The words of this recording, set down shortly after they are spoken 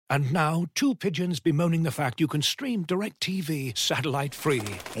And now, two pigeons bemoaning the fact you can stream DirecTV satellite-free.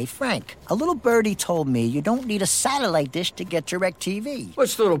 Hey, Frank, a little birdie told me you don't need a satellite dish to get DirecTV.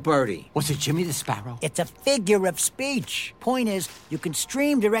 What's little birdie? Was it Jimmy the Sparrow? It's a figure of speech. Point is, you can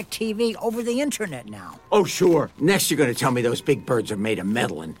stream DirecTV over the internet now. Oh, sure. Next you're going to tell me those big birds are made of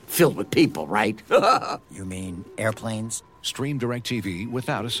metal and filled with people, right? You mean airplanes? Stream DirecTV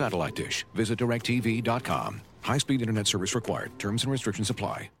without a satellite dish. Visit DirecTV.com. High-speed internet service required. Terms and restrictions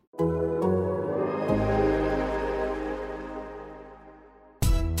apply.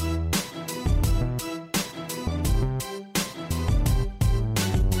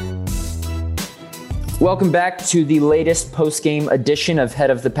 Welcome back to the latest post-game edition of Head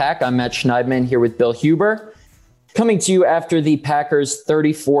of the Pack. I'm Matt Schneidman here with Bill Huber. Coming to you after the Packers'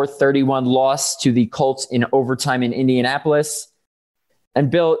 34-31 loss to the Colts in overtime in Indianapolis. And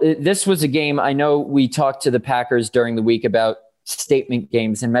Bill, this was a game, I know we talked to the Packers during the week about statement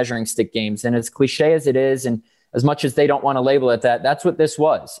games and measuring stick games. And as cliche as it is, and as much as they don't want to label it that, that's what this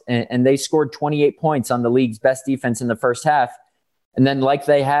was. And they scored 28 points on the league's best defense in the first half. And then like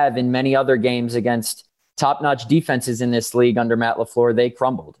they have in many other games against top-notch defenses in this league under Matt LaFleur, they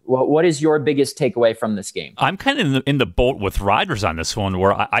crumbled. What is your biggest takeaway from this game? I'm kind of in the boat with Rodgers on this one,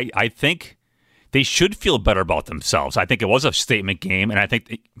 where I think they should feel better about themselves. I think it was a statement game, and I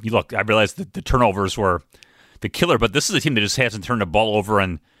think, look, I realize that the turnovers were the killer, but this is a team that just hasn't turned the ball over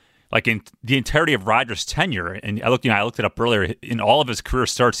in the entirety of Rodgers' tenure. And I looked it up earlier. In all of his career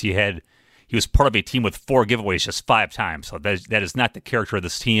starts, he was part of a team with 4 giveaways just 5 times. So that is not the character of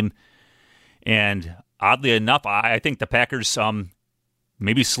this team. And oddly enough, I think the Packers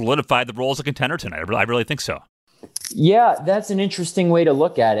maybe solidified the role as a contender tonight. I really think so. Yeah, that's an interesting way to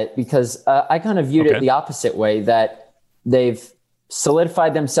look at it, because I kind of viewed it the opposite way, that they've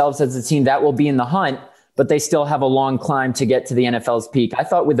solidified themselves as a team that will be in the hunt, but they still have a long climb to get to the NFL's peak. I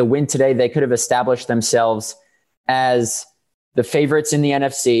thought with the win today, they could have established themselves as the favorites in the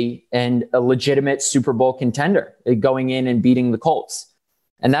NFC and a legitimate Super Bowl contender going in and beating the Colts.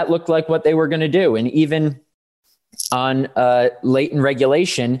 And that looked like what they were going to do. And even on late in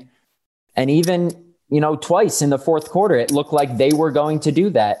regulation, and even, twice in the fourth quarter, it looked like they were going to do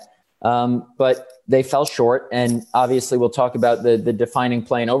that. But they fell short. And obviously we'll talk about the defining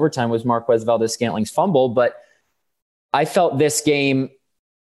play in overtime was Marquez Valdes-Scantling's fumble. But I felt this game,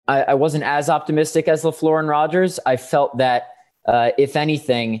 I wasn't as optimistic as LaFleur and Rodgers. I felt that, if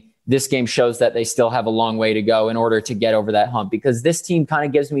anything, this game shows that they still have a long way to go in order to get over that hump, because this team kind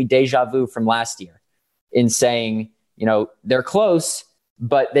of gives me deja vu from last year in saying, they're close,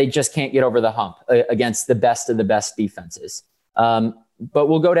 but they just can't get over the hump against the best of the best defenses. But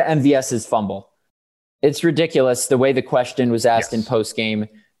we'll go to MVS's fumble. It's ridiculous the way the question was asked in postgame.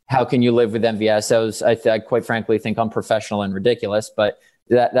 How can you live with MVS? I quite frankly think unprofessional and ridiculous, but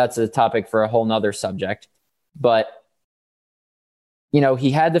that's a topic for a whole nother subject. But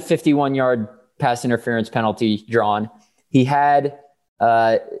he had the 51-yard pass interference penalty drawn. He had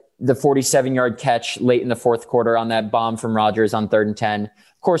the 47-yard catch late in the fourth quarter on that bomb from Rodgers on 3rd and 10.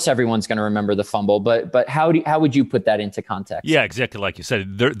 Of course, everyone's going to remember the fumble, but how would you put that into context? Yeah, exactly like you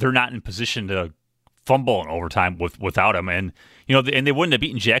said. They're not in position to fumble in overtime without him, and and they wouldn't have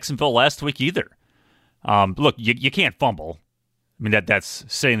beaten Jacksonville last week either. Look, you can't fumble. I mean that's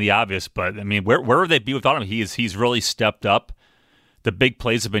saying the obvious, but I mean where would they be without him? He's really stepped up. The big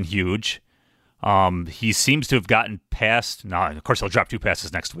plays have been huge. He seems to have gotten past. Now, of course, he'll drop 2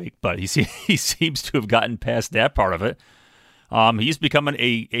 passes next week, but he seems to have gotten past that part of it. He's becoming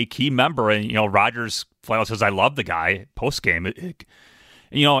a key member, and Rodgers flat out says, "I love the guy." Post game,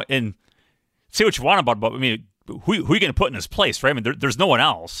 and say what you want about, but I mean, who are you going to put in his place, right? I mean, there's no one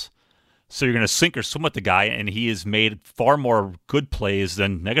else. So you're going to sink or swim with the guy, and he has made far more good plays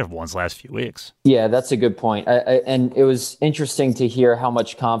than negative ones last few weeks. Yeah, that's a good point. And it was interesting to hear how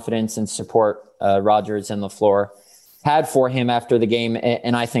much confidence and support Rodgers and LaFleur had for him after the game,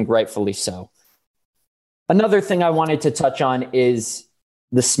 and I think rightfully so. Another thing I wanted to touch on is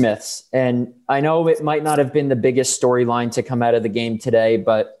the Smiths. And I know it might not have been the biggest storyline to come out of the game today,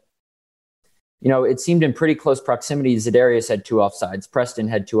 but it seemed in pretty close proximity. Za'Darius had 2 offsides. Preston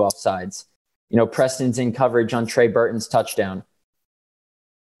had 2 offsides. Preston's in coverage on Trey Burton's touchdown.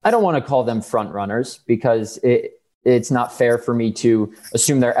 I don't want to call them front runners because it's not fair for me to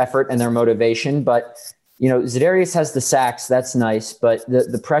assume their effort and their motivation. But, Za'Darius has the sacks. That's nice. But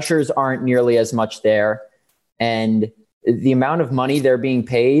the pressures aren't nearly as much there. And the amount of money they're being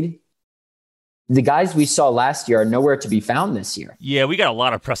paid, the guys we saw last year are nowhere to be found this year. Yeah, we got a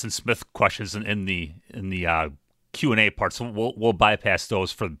lot of Preston Smith questions in the Q&A part, so we'll bypass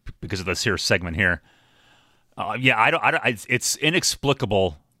those because of this here segment here. It's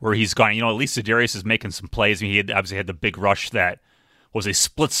inexplicable where he's gone. At least Za'Darius is making some plays. I mean, he obviously had the big rush that was a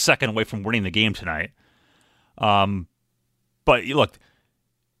split second away from winning the game tonight. But look,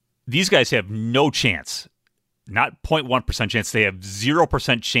 these guys have no chance, not 0.1% chance. They have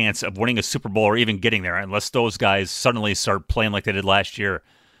 0% chance of winning a Super Bowl or even getting there unless those guys suddenly start playing like they did last year.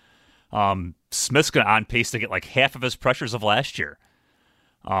 Smith's on pace to get like half of his pressures of last year.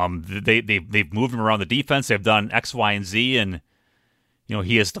 They've moved him around the defense. They've done X, Y, and Z, and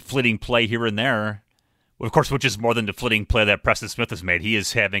he has the flitting play here and there. Of course, which is more than the flitting play that Preston Smith has made. He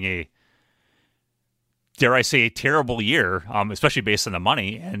is having a, dare I say, a terrible year, especially based on the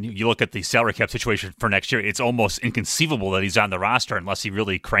money. And you look at the salary cap situation for next year, it's almost inconceivable that he's on the roster unless he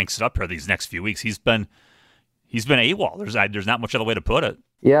really cranks it up here these next few weeks. He's been AWOL. There's not much other way to put it.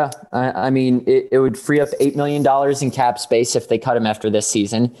 Yeah, I mean, it would free up $8 million in cap space if they cut him after this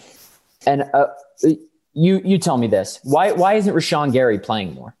season. And you tell me this: why isn't Rashawn Gary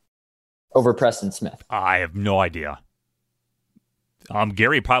playing more over Preston Smith? I have no idea.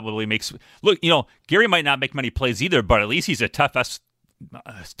 Gary probably makes Gary might not make many plays either, but at least he's a tough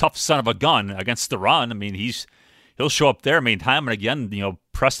son of a gun against the run. I mean, he'll show up there. I mean, time and again,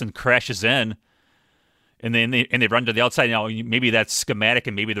 Preston crashes in, and then they run to the outside. Maybe that's schematic,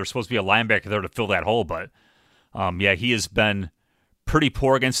 and maybe there's supposed to be a linebacker there to fill that hole. But he has been pretty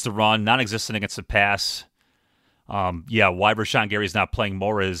poor against the run, non-existent against the pass. Why Rashawn Gary's not playing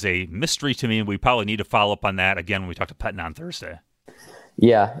more is a mystery to me. We probably need to follow up on that again when we talk to Pettine on Thursday.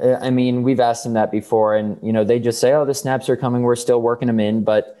 Yeah, I mean, we've asked them that before, and, they just say, oh, the snaps are coming, we're still working them in.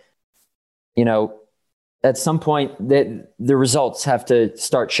 But, at some point, the results have to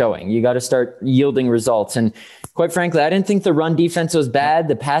start showing. You got to start yielding results. And quite frankly, I didn't think the run defense was bad.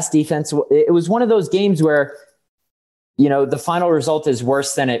 The pass defense, it was one of those games where, the final result is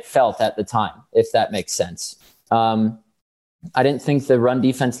worse than it felt at the time, if that makes sense. I didn't think the run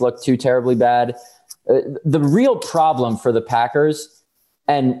defense looked too terribly bad. The real problem for the Packers,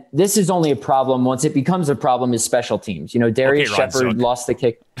 and this is only a problem once it becomes a problem, is special teams. Darius Shepard lost the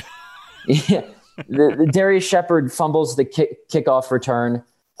kick. Yeah, Darius Shepard fumbles the kickoff return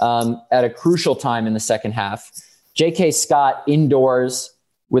at a crucial time in the second half. J.K. Scott indoors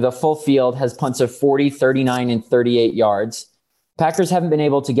with a full field has punts of 40, 39, and 38 yards. Packers haven't been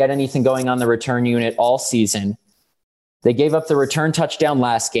able to get anything going on the return unit all season. They gave up the return touchdown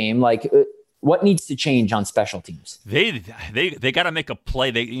last game. What needs to change on special teams? They got to make a play.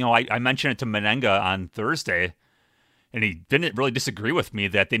 I mentioned it to Menenga on Thursday, and he didn't really disagree with me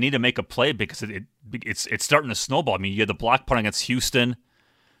that they need to make a play because it's starting to snowball. I mean, you had the block punt against Houston,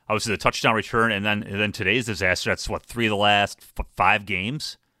 obviously the touchdown return, and then today's disaster. That's 3 of the last 5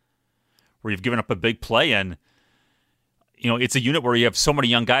 games where you've given up a big play, and it's a unit where you have so many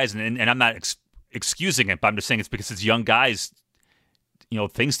young guys, and I'm not excusing it, but I'm just saying it's because it's young guys.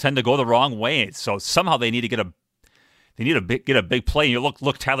 Things tend to go the wrong way. So somehow they need to get a big play. And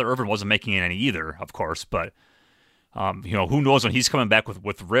look, Tyler Ervin wasn't making any either, of course. But who knows when he's coming back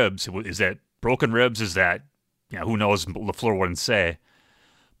with ribs? Is that broken ribs? Is that who knows? LaFleur wouldn't say.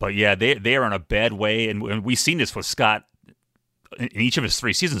 But yeah, they are in a bad way, and we've seen this with Scott in each of his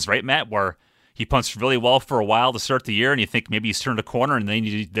 3 seasons, right, Matt? Where he punts really well for a while to start the year, and you think maybe he's turned a corner, and then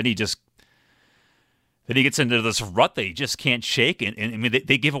he gets into this rut that he just can't shake. And I mean,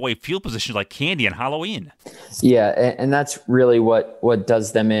 they give away field positions like candy on Halloween. Yeah, and that's really what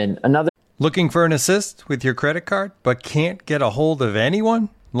does them in. Looking for an assist with your credit card, but can't get a hold of anyone?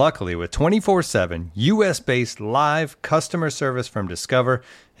 Luckily, with 24/7 U.S.-based live customer service from Discover,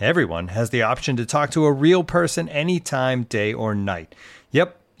 everyone has the option to talk to a real person anytime, day or night.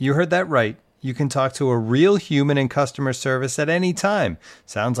 Yep, you heard that right. You can talk to a real human in customer service at any time.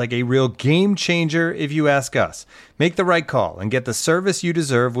 Sounds like a real game changer if you ask us. Make the right call and get the service you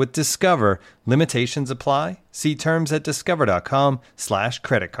deserve with Discover. Limitations apply. See terms at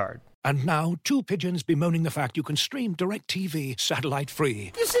discover.com/creditcard. And now, 2 pigeons bemoaning the fact you can stream DirecTV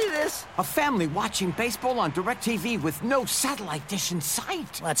satellite-free. You see this? A family watching baseball on DirecTV with no satellite dish in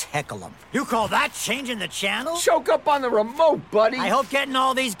sight. Let's heckle them. You call that changing the channel? Choke up on the remote, buddy. I hope getting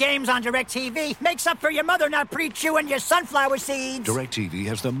all these games on DirecTV makes up for your mother not pre-chewing your sunflower seeds. DirecTV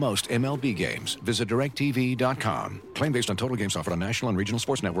has the most MLB games. Visit DirecTV.com. Claim based on total games offered on national and regional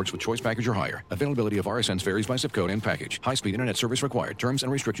sports networks with choice package or higher. Availability of RSNs varies by zip code and package. High-speed internet service required. Terms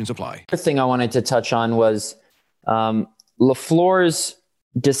and restrictions apply. The thing I wanted to touch on was LaFleur's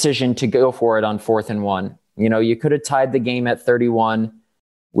decision to go for it on 4th and 1. You could have tied the game at 31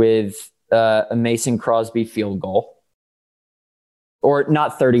 with a Mason Crosby field goal. Or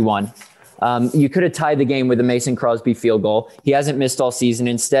not 31. You could have tied the game with a Mason Crosby field goal. He hasn't missed all season.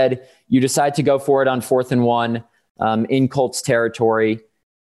 Instead, you decide to go for it on 4th and 1 in Colts territory.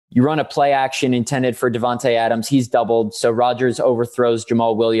 You run a play action intended for Davante Adams. He's doubled, so Rodgers overthrows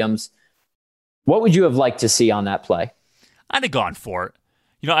Jamal Williams. What would you have liked to see on that play? I'd have gone for it.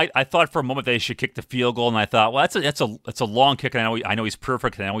 I thought for a moment they should kick the field goal, and I thought, well, that's a long kick. And I know he's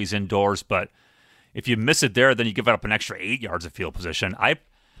perfect, and I know he's indoors, but if you miss it there, then you give up an extra 8 yards of field position. I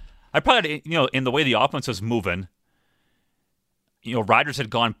probably, in the way the offense was moving, Rodgers had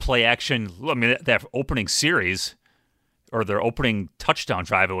gone play action. I mean, that opening series or their opening touchdown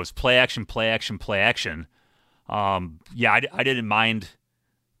drive, it was play action, play action, play action. I didn't mind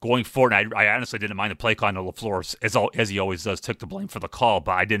going forward. I honestly didn't mind the play call. LaFleur, as he always does, took the blame for the call,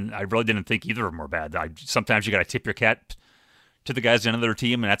 but I really didn't think either of them were bad. Sometimes you got to tip your cap to the guys in another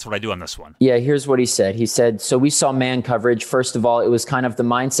team, and that's what I do on this one. Yeah, here's what he said. He said, so we saw man coverage. First of all, it was kind of the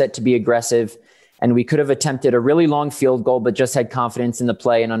mindset to be aggressive, and we could have attempted a really long field goal, but just had confidence in the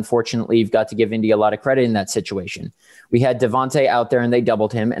play, and unfortunately, you've got to give Indy a lot of credit in that situation. We had Davante out there, and they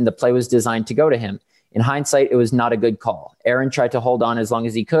doubled him, and the play was designed to go to him. In hindsight, it was not a good call. Aaron tried to hold on as long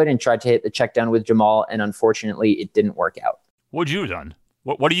as he could and tried to hit the check down with Jamal, and unfortunately, it didn't work out. What'd you have done?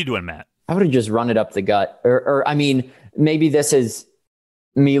 What are you doing, Matt? I would have just run it up the gut. Or I mean, maybe this is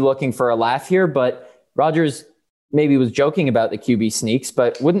me looking for a laugh here, but Rodgers maybe was joking about the QB sneaks,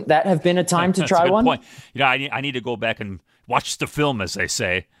 but wouldn't that have been a time to try one? Point. I need to go back and watch the film, as they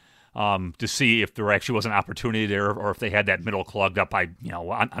say, to see if there actually was an opportunity there, or if they had that middle clogged up. On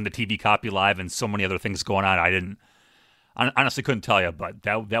the TV copy live and so many other things going on. I honestly couldn't tell you, but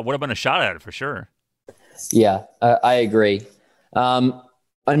that would have been a shot at it for sure. Yeah, I agree.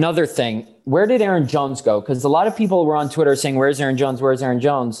 Another thing, where did Aaron Jones go? Because a lot of people were on Twitter saying, "Where's Aaron Jones? Where's Aaron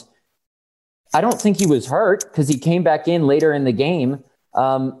Jones?" I don't think he was hurt because he came back in later in the game.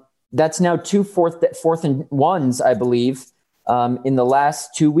 That's now 2 fourth and ones, I believe, in the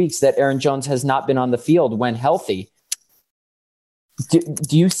last 2 weeks that Aaron Jones has not been on the field when healthy.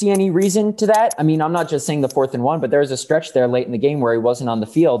 Do you see any reason to that? I mean, I'm not just saying the 4th and 1, but there was a stretch there late in the game where he wasn't on the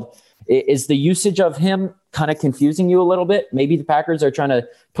field. Is the usage of him kind of confusing you a little bit? Maybe the Packers are trying to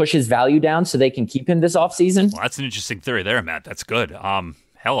push his value down so they can keep him this offseason? Well, that's an interesting theory there, Matt. That's good.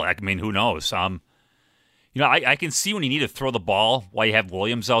 Hell, I mean, who knows? I can see when you need to throw the ball while you have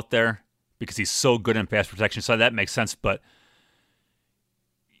Williams out there because he's so good in pass protection, so that makes sense. But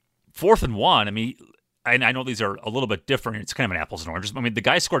 4th and 1, I mean, I know these are a little bit different. It's kind of an apples and oranges. I mean, the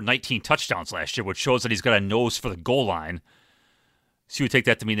guy scored 19 touchdowns last year, which shows that he's got a nose for the goal line. So you would take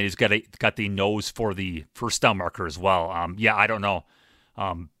that to mean that he's got the nose for the first down marker as well. I don't know.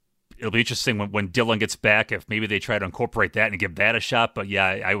 It'll be interesting when Dillon gets back, if maybe they try to incorporate that and give that a shot. But yeah,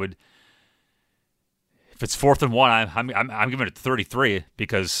 I would. If it's 4th and 1, I'm giving it 33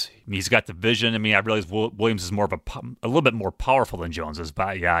 because he's got the vision. I mean, I realize Williams is more of a little bit more powerful than Jones is,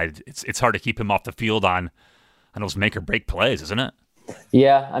 but yeah, it's hard to keep him off the field on those make or break plays, isn't it?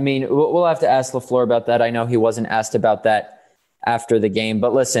 Yeah, I mean, we'll have to ask LaFleur about that. I know he wasn't asked about that after the game,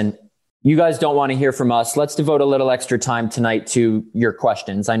 but listen, you guys don't want to hear from us. Let's devote a little extra time tonight to your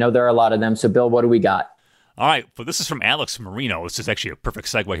questions. I know there are a lot of them. So, Bill, what do we got? All right. Well, this is from Alex Marino. This is actually a perfect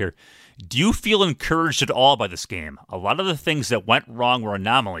segue here. Do you feel encouraged at all by this game? A lot of the things that went wrong were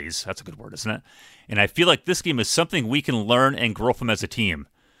anomalies. That's a good word, isn't it? And I feel like this game is something we can learn and grow from as a team.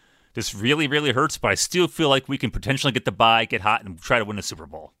 This really, really hurts, but I still feel like we can potentially get the bye, get hot, and try to win the Super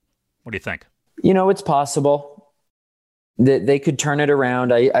Bowl. What do you think? It's possible. They could turn it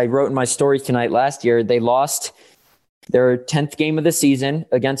around. I wrote in my story tonight last year, they lost their 10th game of the season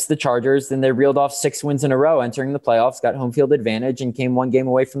against the Chargers. Then they reeled off 6 wins in a row entering the playoffs, got home field advantage, and came 1 game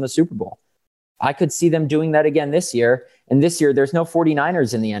away from the Super Bowl. I could see them doing that again this year. And this year, there's no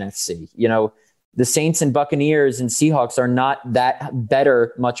 49ers in the NFC. The Saints and Buccaneers and Seahawks are not that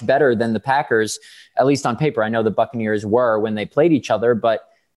much better than the Packers, at least on paper. I know the Buccaneers were when they played each other, but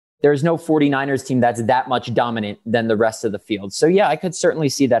there's no 49ers team that's that much dominant than the rest of the field. So, yeah, I could certainly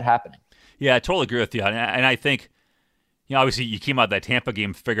see that happening. Yeah, I totally agree with you. And I think, obviously you came out of that Tampa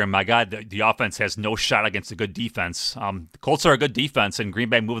game figuring, my God, the offense has no shot against a good defense. The Colts are a good defense, and Green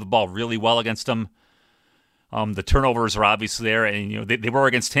Bay moved the ball really well against them. The turnovers are obviously there, and they were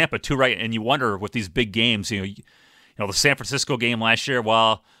against Tampa too, right? And you wonder with these big games, the San Francisco game last year,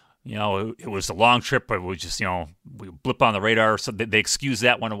 it was a long trip, but it was just, we blip on the radar. So they excused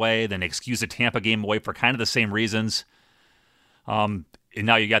that one away. Then they excused the Tampa game away for kind of the same reasons. And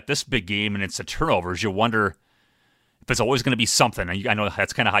now you got this big game, and it's the turnovers. You wonder if it's always going to be something. And I know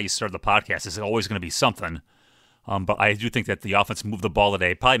that's kind of how you started the podcast. Is it always going to be something? But I do think that the offense moved the ball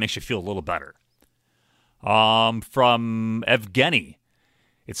today. Probably makes you feel a little better. From Evgeny,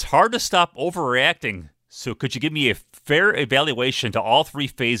 it's hard to stop overreacting. So could you give me a fair evaluation to all 3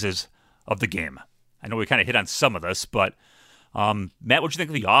 phases of the game? I know we kind of hit on some of this, but Matt, what'd you think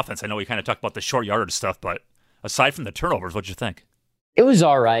of the offense? I know we kind of talked about the short yardage stuff, but aside from the turnovers, what'd you think? It was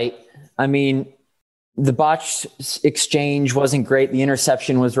all right. I mean, the botched exchange wasn't great. The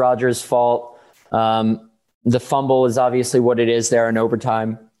interception was Rodgers' fault. The fumble is obviously what it is there in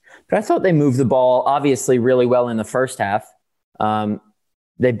overtime. But I thought they moved the ball obviously really well in the first half.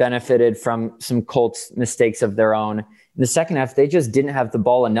 They benefited from some Colts mistakes of their own. In the second half, they just didn't have the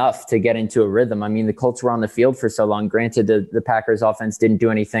ball enough to get into a rhythm. I mean, the Colts were on the field for so long. Granted, the Packers offense didn't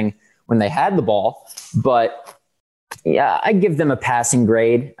do anything when they had the ball, but yeah, I give them a passing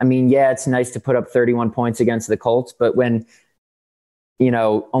grade. I mean, yeah, it's nice to put up 31 points against the Colts, but when,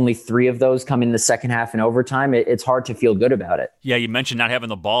 only 3 of those come in the second half and overtime, it's hard to feel good about it. Yeah, you mentioned not having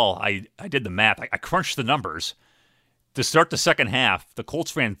the ball. I did the math. I crunched the numbers. To start the second half, the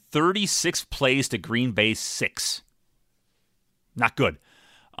Colts ran 36 plays to Green Bay's 6. Not good.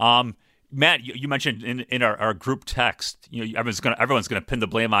 Matt, you mentioned in our group text, everyone's gonna pin the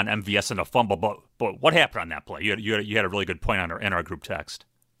blame on MVS and a fumble, but what happened on that play? You had a really good point in our group text.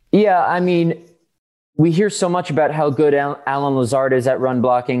 Yeah, I mean, we hear so much about how good Alan Lazard is at run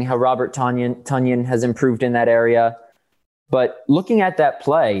blocking, how Robert Tonyan has improved in that area, but looking at that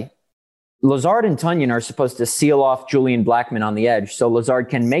play, Lazard and Tonyan are supposed to seal off Julian Blackmon on the edge, so Lazard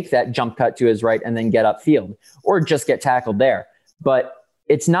can make that jump cut to his right and then get upfield, or just get tackled there. But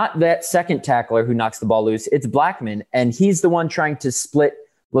it's not that second tackler who knocks the ball loose. It's Blackmon, and he's the one trying to split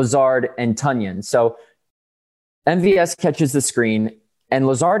Lazard and Tonyan. So MVS catches the screen, and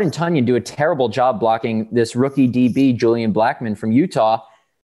Lazard and Tonyan do a terrible job blocking this rookie DB, Julian Blackmon from Utah.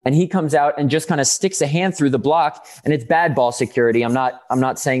 And he comes out and just kind of sticks a hand through the block, and it's bad ball security. I'm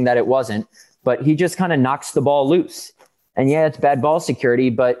not saying that it wasn't, but he just kind of knocks the ball loose. And yeah, it's bad ball security,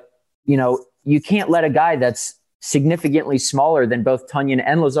 but you can't let a guy that's significantly smaller than both Tonyan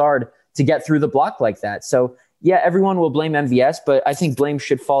and Lazard to get through the block like that. So yeah, everyone will blame MVS, but I think blame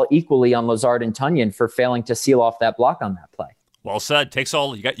should fall equally on Lazard and Tonyan for failing to seal off that block on that play. Well said. Takes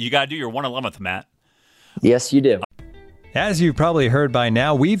all. You got to do your 1/11th, Matt. Yes, you do. As you've probably heard by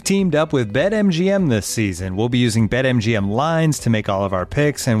now, we've teamed up with BetMGM this season. We'll be using BetMGM lines to make all of our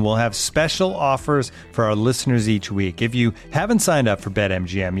picks, and we'll have special offers for our listeners each week. If you haven't signed up for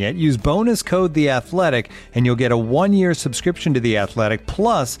BetMGM yet, use bonus code The Athletic, and you'll get a 1-year subscription to The Athletic,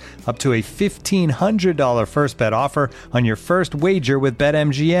 plus up to a $1,500 first bet offer on your first wager with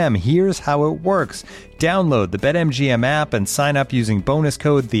BetMGM. Here's how it works. Download the BetMGM app and sign up using bonus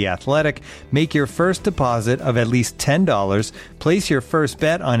code The Athletic. Make your first deposit of at least $10. Place your first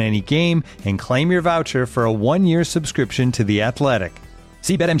bet on any game and claim your voucher for a 1-year subscription to The Athletic.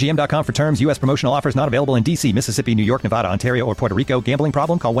 See BetMGM.com for terms. U.S. promotional offers not available in D.C., Mississippi, New York, Nevada, Ontario, or Puerto Rico. Gambling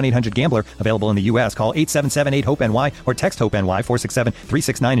problem? Call 1-800-GAMBLER. Available in the U.S. Call 877-8-HOPE-NY or text HOPE-NY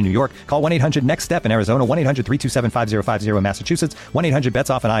 467-369 in New York. Call 1-800-NEXT-STEP in Arizona. 1-800-327-5050 in Massachusetts.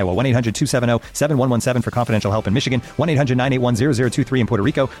 1-800-BETS-OFF in Iowa. 1-800-270-7117 for confidential help in Michigan. 1-800-981-0023 in Puerto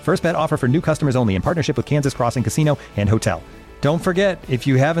Rico. First bet offer for new customers only in partnership with Kansas Crossing Casino and Hotel. Don't forget, if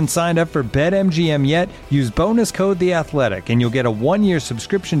you haven't signed up for BetMGM yet, use bonus code The Athletic, and you'll get a 1-year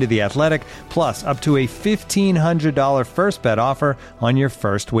subscription to The Athletic, plus up to a $1,500 first bet offer on your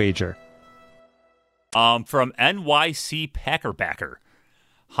first wager. From NYC Packerbacker,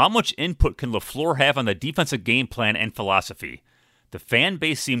 how much input can LaFleur have on the defensive game plan and philosophy? The fan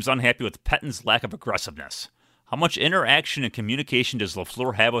base seems unhappy with Pettine's lack of aggressiveness. How much interaction and communication does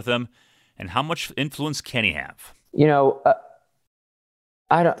LaFleur have with them, and how much influence can he have?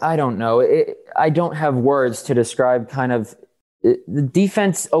 I don't know. I don't have words to describe the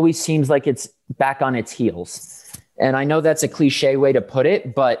defense always seems like it's back on its heels. And I know that's a cliche way to put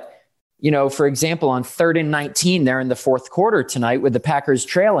it, but, for example, on 3rd and 19 there in the fourth quarter tonight with the Packers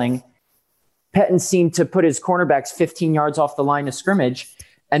trailing, Pettine seemed to put his cornerbacks 15 yards off the line of scrimmage.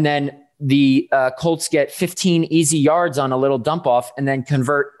 And then the Colts get 15 easy yards on a little dump off and then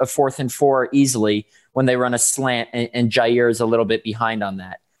convert a 4th and 4 easily when they run a slant, and Jair is a little bit behind on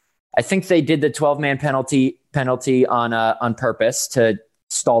that. I think they did the 12-man penalty on purpose to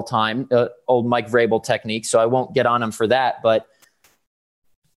stall time, old Mike Vrabel technique. So I won't get on him for that. But,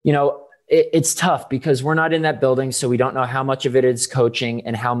 it's tough because we're not in that building. So we don't know how much of it is coaching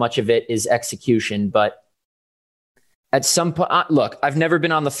and how much of it is execution. But at some point, look, I've never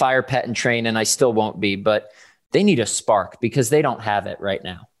been on the fire Pettine train and I still won't be, but they need a spark because they don't have it right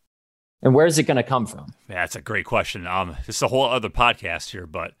now. And where's it going to come from? Yeah, that's a great question. This is a whole other podcast here,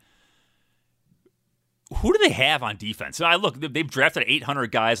 but who do they have on defense? Look, they've drafted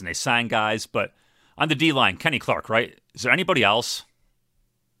 800 guys and they signed guys, but on the D-line, Kenny Clark, right? Is there anybody else?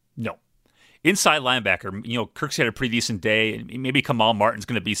 No. Inside linebacker, Kirk's had a pretty decent day. Maybe Kamal Martin's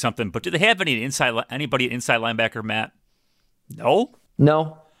going to be something, but do they have anybody inside linebacker, Matt?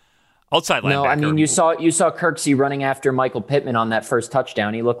 No. Outside linebacker. No, I mean, you saw Kirksey running after Michael Pittman on that first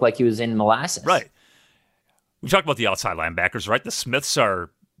touchdown. He looked like he was in molasses. Right. We talked about the outside linebackers, right? The Smiths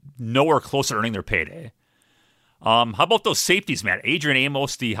are nowhere close to earning their payday. How about those safeties, man? Adrian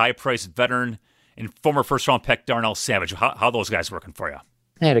Amos, the high-priced veteran, and former first-round pick Darnell Savage. How those guys working for you?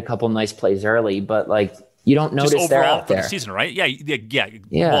 They had a couple nice plays early, but you don't notice they're out there. For the season, right?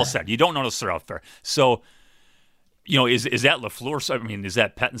 Yeah. Well said. You don't notice they're out there. So, is that LaFleur? I mean, is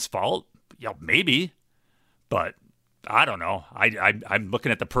that Pettine's fault? Yeah, maybe, but I don't know. I'm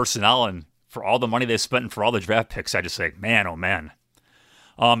looking at the personnel, and for all the money they spent and for all the draft picks, I just say, man, oh man.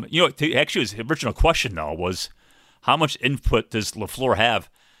 Actually, his original question though was, how much input does LaFleur have?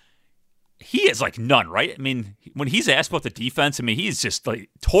 He has none, right? I mean, when he's asked about the defense, I mean, he's just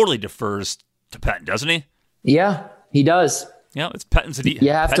totally defers to Pettine, doesn't he? Yeah, he does. Yeah, it's Pettine's.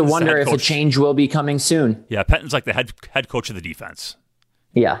 You have to wonder if a change will be coming soon. Yeah, Pettine's like the head coach of the defense.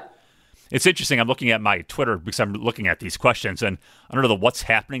 Yeah. It's interesting. I'm looking at my Twitter because I'm looking at these questions, and under the What's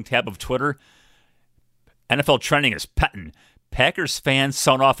Happening tab of Twitter, NFL trending is Pettine. Packers fans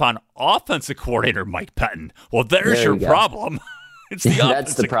sound off on offensive coordinator Mike Pettine. Well, there's your problem. It's the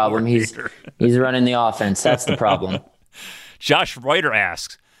That's the problem. He's running the offense. That's the problem. Josh Reuter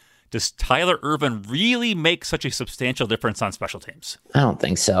asks, does Tyler Ervin really make such a substantial difference on special teams? I don't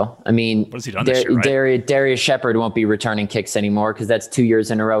think so. I mean, what has he done this year, right? Darius Shepard won't be returning kicks anymore because that's 2 years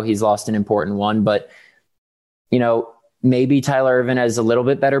in a row he's lost an important one. But, maybe Tyler Ervin has a little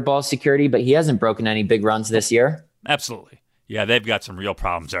bit better ball security, but he hasn't broken any big runs this year. Absolutely. Yeah, they've got some real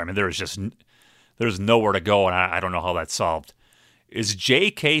problems there. I mean, there's nowhere to go, and I don't know how that's solved. Is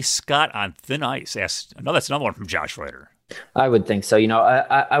J.K. Scott on thin ice? That's another one from Josh Reuter. I would think so.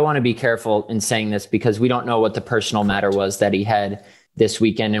 I want to be careful in saying this because we don't know what the personal matter was that he had this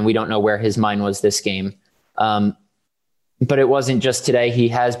weekend, and we don't know where his mind was this game. But it wasn't just today. He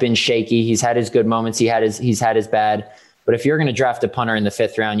has been shaky. He's had his good moments. He's had his bad. But if you're going to draft a punter in the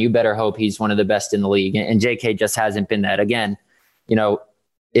 5th round, you better hope he's one of the best in the league. And JK just hasn't been that. Again,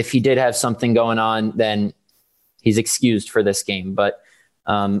 if he did have something going on, then he's excused for this game. But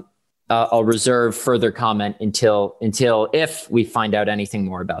I'll reserve further comment until if we find out anything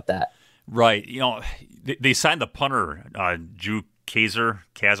more about that. Right. They signed the punter, Drew Kazer.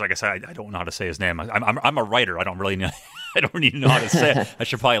 I guess I don't know how to say his name. I'm a writer. I don't really know. I don't even know how to say it. I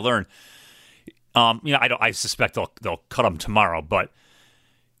should probably learn. I suspect they'll cut him tomorrow, but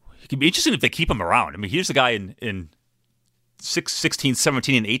it could be interesting if they keep him around. I mean, here's a guy in 16,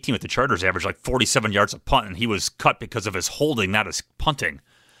 17, and 18 with the Chargers averaged 47 yards a punt, and he was cut because of his holding, not his punting.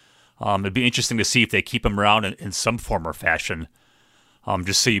 It'd be interesting to see if they keep him around in some form or fashion,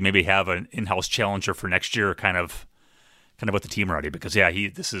 just so you maybe have an in-house challenger for next year, kind of with the team already. Because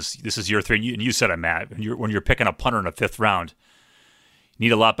this is year 3, and you said it, Matt. When you're picking a punter in the 5th round, you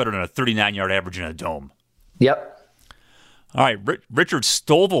need a lot better than a 39-yard average in a dome. Yep. All right, Richard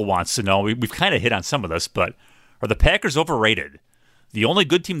Stovall wants to know. We've kind of hit on some of this, but are the Packers overrated? The only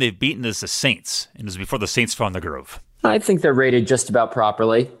good team they've beaten is the Saints, and it was before the Saints found the groove. I think they're rated just about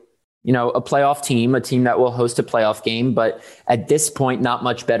properly. A playoff team, a team that will host a playoff game, but at this point, not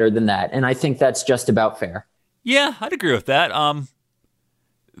much better than that. And I think that's just about fair. Yeah, I'd agree with that.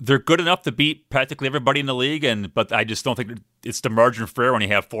 They're good enough to beat practically everybody in the league, but I just don't think it's the margin for error when you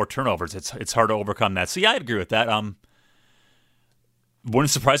have 4 turnovers. It's hard to overcome that. So yeah, I'd agree with that. Wouldn't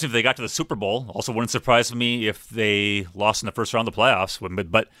surprise me if they got to the Super Bowl. Also wouldn't surprise me if they lost in the first round of the playoffs.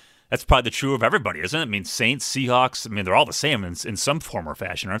 But that's probably true of everybody, isn't it? I mean, Saints, Seahawks, they're all the same in some form or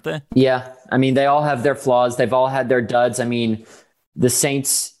fashion, aren't they? Yeah. They all have their flaws. They've all had their duds. The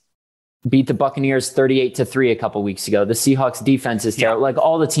Saints beat the Buccaneers 38-3 a couple weeks ago. The Seahawks defense is terrible.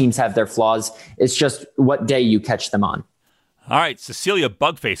 All the teams have their flaws. It's just what day you catch them on. All right, Cecilia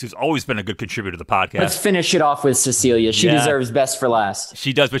Bugface, who's always been a good contributor to the podcast. Let's finish it off with Cecilia. She deserves best for last.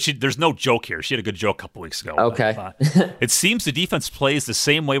 She does, but there's no joke here. She had a good joke a couple weeks ago. Okay. But, it seems the defense plays the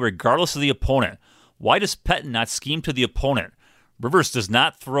same way regardless of the opponent. Why does Pettine not scheme to the opponent? Rivers does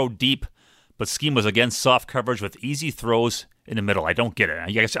not throw deep, but scheme was against soft coverage with easy throws in the middle. I don't get it.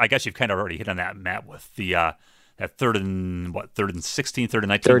 I guess you've kind of already hit on that, Matt, with the that 3rd and 16, 3rd and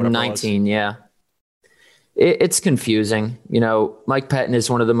 19. 3rd and 19, yeah. It's confusing. Mike Pettine is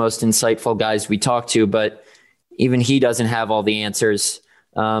one of the most insightful guys we talk to, but even he doesn't have all the answers.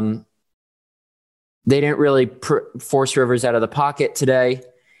 They didn't really force Rivers out of the pocket today.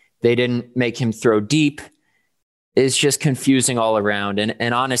 They didn't make him throw deep. It's just confusing all around.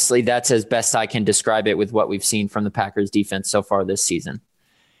 And honestly, that's as best I can describe it with what we've seen from the Packers defense so far this season.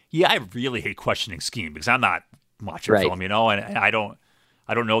 Yeah, I really hate questioning scheme because I'm not watching film, and I don't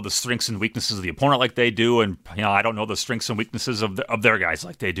I don't know the strengths and weaknesses of the opponent like they do, and I don't know the strengths and weaknesses of their guys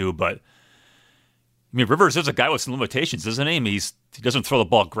like they do. But Rivers is a guy with some limitations, isn't he? He doesn't throw the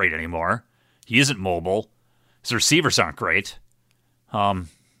ball great anymore. He isn't mobile. His receivers aren't great. You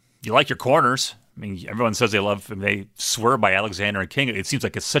like your corners. Everyone says they love him. They swear by Alexander and King. It seems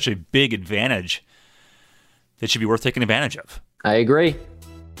like it's such a big advantage that should be worth taking advantage of. I agree.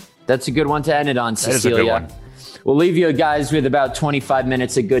 That's a good one to end it on, Cecilia. That is a good one. We'll leave you guys with about 25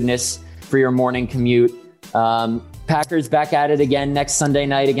 minutes of goodness for your morning commute. Packers back at it again next Sunday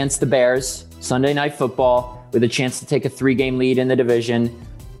night against the Bears. Sunday Night Football with a chance to take a 3-game lead in the division.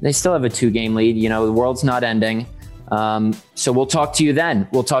 They still have a 2-game lead. The world's not ending. So we'll talk to you then.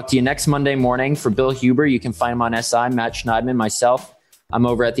 We'll talk to you next Monday morning. For Bill Huber, you can find him on SI, Matt Schneidman, myself. I'm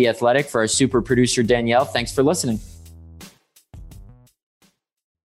over at The Athletic. For our super producer, Danielle, thanks for listening.